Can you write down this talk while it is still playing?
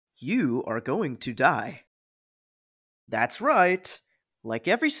you are going to die. That's right. Like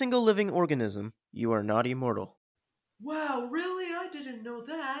every single living organism, you are not immortal. Wow, really? I didn't know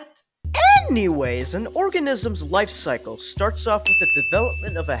that. Anyways, an organism's life cycle starts off with the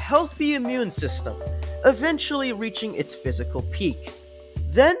development of a healthy immune system, eventually reaching its physical peak.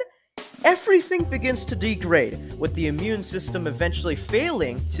 Then, everything begins to degrade, with the immune system eventually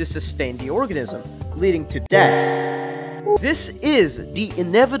failing to sustain the organism, leading to death. This is the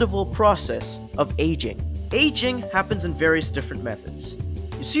inevitable process of aging. Aging happens in various different methods.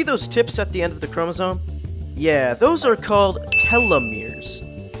 You see those tips at the end of the chromosome? Yeah, those are called telomeres.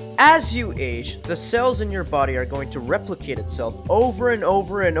 As you age, the cells in your body are going to replicate itself over and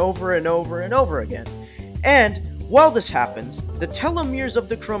over and over and over and over again. And while this happens, the telomeres of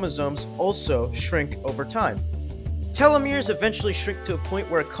the chromosomes also shrink over time. Telomeres eventually shrink to a point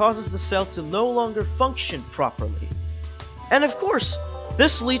where it causes the cell to no longer function properly. And of course,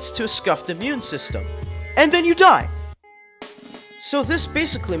 this leads to a scuffed immune system. And then you die! So this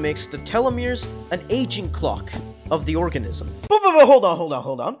basically makes the telomeres an aging clock of the organism. But hold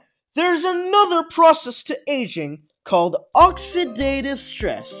on. There's another process to aging called oxidative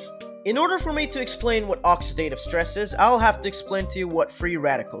stress. In order for me to explain what oxidative stress is, I'll have to explain to you what free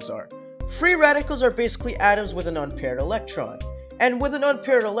radicals are. Free radicals are basically atoms with an unpaired electron. And with an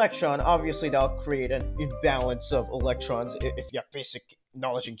unpaired electron, obviously that'll create an imbalance of electrons if you have basic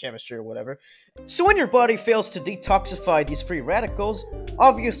knowledge in chemistry or whatever. So when your body fails to detoxify these free radicals,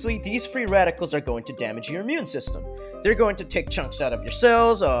 obviously these free radicals are going to damage your immune system. They're going to take chunks out of your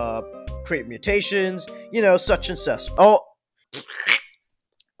cells, create mutations, such and such. Oh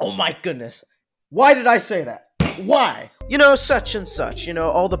my goodness. Why did I say that? Why? Such and such,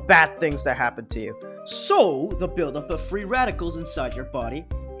 all the bad things that happen to you. So, the buildup of free radicals inside your body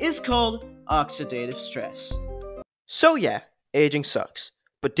is called oxidative stress. So yeah, aging sucks.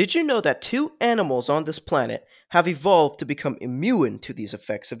 But did you know that two animals on this planet have evolved to become immune to these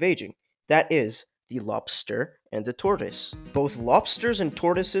effects of aging? That is, the lobster and the tortoise. Both lobsters and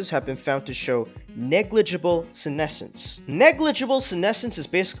tortoises have been found to show negligible senescence. Negligible senescence is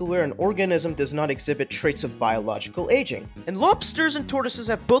basically where an organism does not exhibit traits of biological aging. And lobsters and tortoises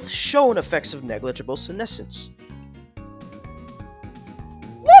have both shown effects of negligible senescence.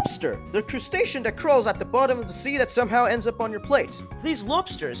 Lobster, the crustacean that crawls at the bottom of the sea that somehow ends up on your plate. These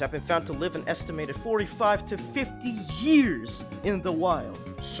lobsters have been found to live an estimated 45 to 50 years in the wild.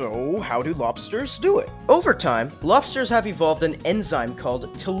 So, how do lobsters do it? Over time, lobsters have evolved an enzyme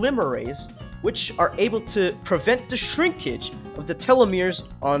called telomerase, which are able to prevent the shrinkage of the telomeres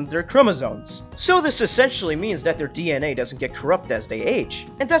on their chromosomes. So this essentially means that their DNA doesn't get corrupt as they age.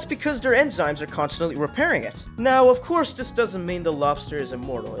 And that's because their enzymes are constantly repairing it. Now, of course, this doesn't mean the lobster is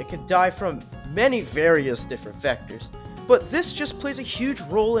immortal. It can die from many various different factors. But this just plays a huge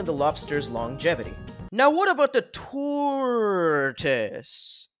role in the lobster's longevity. Now, what about the tortoise?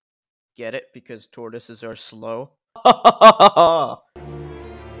 Get it? Because tortoises are slow?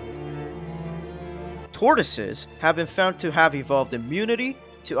 Tortoises have been found to have evolved immunity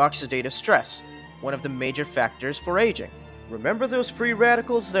to oxidative stress, one of the major factors for aging. Remember those free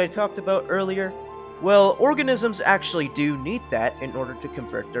radicals that I talked about earlier? Well, organisms actually do need that in order to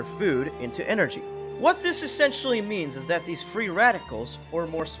convert their food into energy. What this essentially means is that these free radicals, or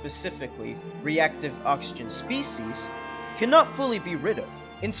more specifically, reactive oxygen species, cannot fully be rid of.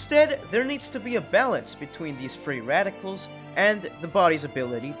 Instead, there needs to be a balance between these free radicals and the body's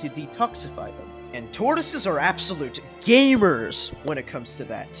ability to detoxify them. And tortoises are absolute gamers when it comes to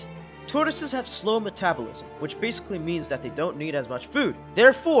that. Tortoises have slow metabolism, which basically means that they don't need as much food.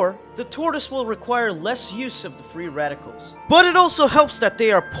 Therefore, the tortoise will require less use of the free radicals. But it also helps that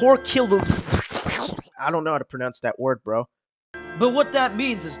they are poor kilo... I don't know how to pronounce that word, bro. But what that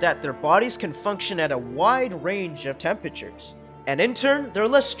means is that their bodies can function at a wide range of temperatures. And in turn, they're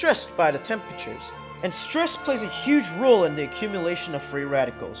less stressed by the temperatures. And stress plays a huge role in the accumulation of free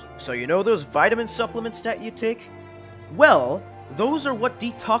radicals. So you know those vitamin supplements that you take? Well, those are what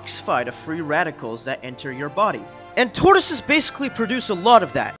detoxify the free radicals that enter your body. And tortoises basically produce a lot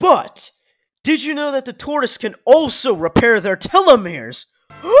of that. But, did you know that the tortoise can also repair their telomeres?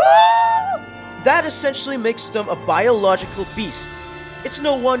 That essentially makes them a biological beast. It's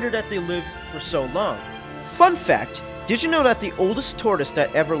no wonder that they live for so long. Fun fact, did you know that the oldest tortoise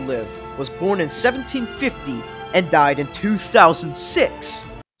that ever lived was born in 1750 and died in 2006?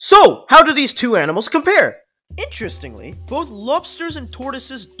 So, how do these two animals compare? Interestingly, both lobsters and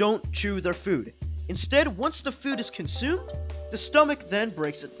tortoises don't chew their food. Instead, once the food is consumed, the stomach then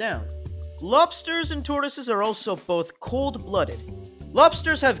breaks it down. Lobsters and tortoises are also both cold-blooded.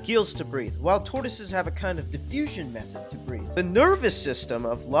 Lobsters have gills to breathe, while tortoises have a kind of diffusion method to breathe. The nervous system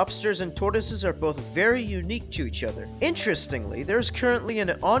of lobsters and tortoises are both very unique to each other. Interestingly, there is currently an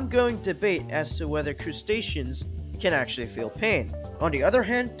ongoing debate as to whether crustaceans can actually feel pain. On the other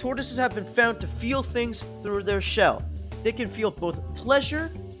hand, tortoises have been found to feel things through their shell. They can feel both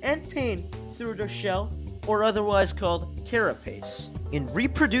pleasure and pain through their shell, or otherwise called carapace. In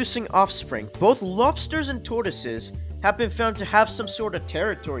reproducing offspring, both lobsters and tortoises have been found to have some sort of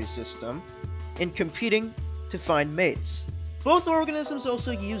territory system in competing to find mates. Both organisms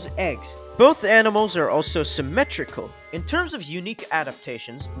also use eggs. Both animals are also symmetrical. In terms of unique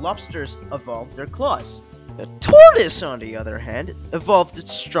adaptations, lobsters evolved their claws. The tortoise, on the other hand, evolved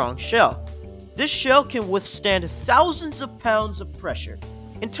its strong shell. This shell can withstand thousands of pounds of pressure.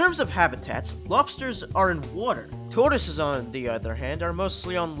 In terms of habitats, lobsters are in water. Tortoises, on the other hand, are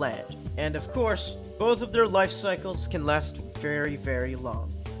mostly on land. And of course, both of their life cycles can last very, very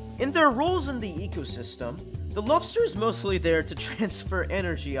long. In their roles in the ecosystem, the lobster is mostly there to transfer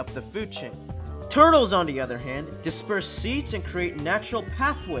energy up the food chain. Turtles, on the other hand, disperse seeds and create natural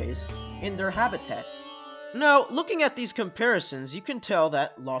pathways in their habitats. Now, looking at these comparisons, you can tell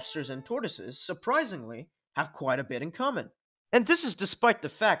that lobsters and tortoises, surprisingly, have quite a bit in common. And this is despite the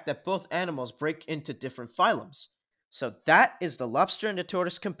fact that both animals break into different phylums. So that is the lobster and the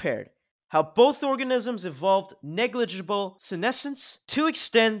tortoise compared. How both organisms evolved negligible senescence to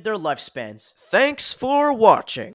extend their lifespans. Thanks for watching.